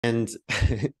And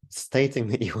stating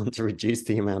that you want to reduce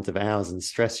the amount of hours and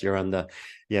stress you're under,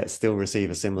 yet still receive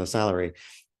a similar salary.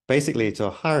 Basically, to a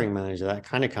hiring manager, that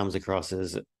kind of comes across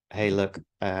as, hey, look,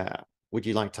 would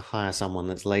you like to hire someone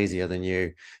that's lazier than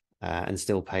you and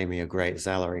still pay me a great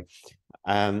salary?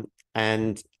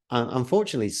 And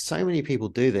unfortunately, so many people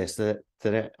do this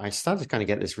that I started to kind of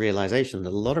get this realization that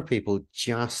a lot of people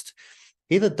just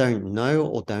either don't know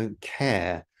or don't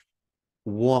care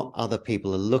what other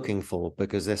people are looking for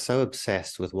because they're so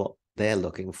obsessed with what they're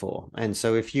looking for. And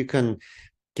so if you can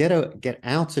get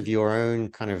out of your own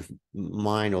kind of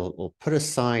mind, or put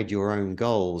aside your own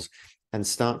goals and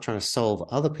start trying to solve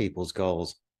other people's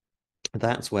goals,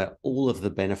 that's where all of the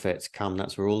benefits come.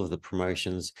 That's where all of the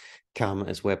promotions come.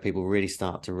 It's where people really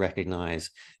start to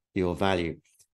recognize your value.